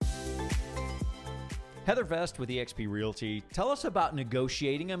Heather Vest with eXp Realty. Tell us about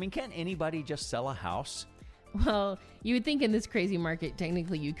negotiating. I mean, can't anybody just sell a house? Well, you would think in this crazy market,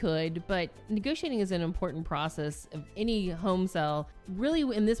 technically you could, but negotiating is an important process of any home sale. Really,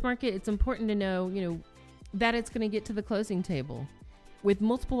 in this market, it's important to know, that it's going to get to the closing table. With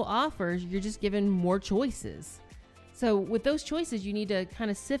multiple offers, you're just given more choices. So with those choices, you need to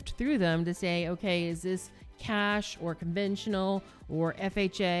kind of sift through them to say, okay, is this cash or conventional or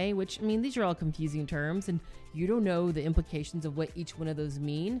FHA, which, I mean, these are all confusing terms and you don't know the implications of what each one of those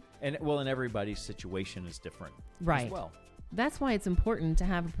mean. And everybody's situation is different right. as well. That's why it's important to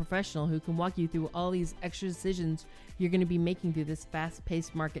have a professional who can walk you through all these extra decisions you're going to be making through this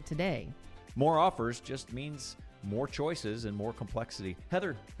fast-paced market today. More offers just means more choices and more complexity.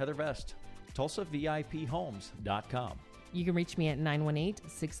 Heather Vest, TulsaVIPHomes.com. You can reach me at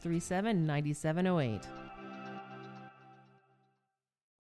 918-637-9708.